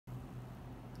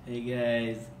Hey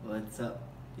guys, what's up?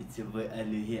 It's your boy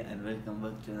Ali here, and welcome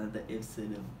back to another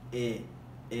episode of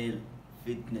AL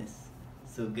Fitness.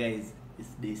 So, guys, it's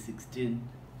day 16.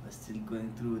 We're still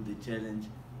going through the challenge.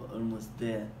 We're almost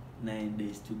there. 9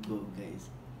 days to go, guys.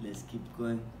 Let's keep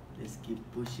going, let's keep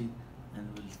pushing, and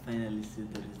we'll finally see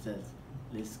the results.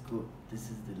 Let's go.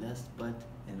 This is the last part.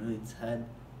 I know it's hard,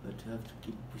 but we have to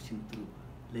keep pushing through.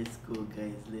 Let's go,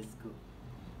 guys, let's go.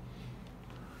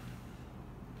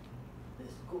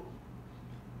 Let's go.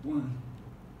 1,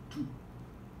 2,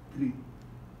 3,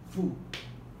 4,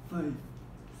 5,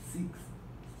 6,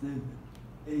 7,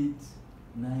 8,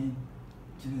 9,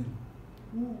 10.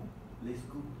 Woo. Let's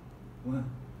go.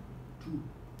 1, 2,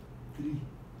 3,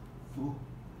 4,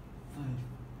 5,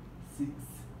 6,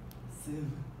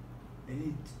 7, 8,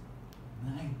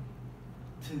 9,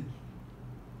 10.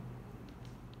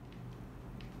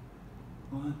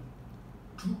 1,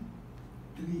 2,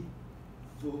 3,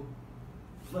 4,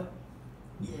 5.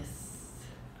 Yes.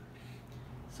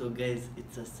 So guys,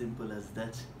 it's as simple as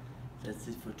that. That's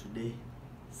it for today.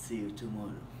 See you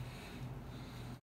tomorrow.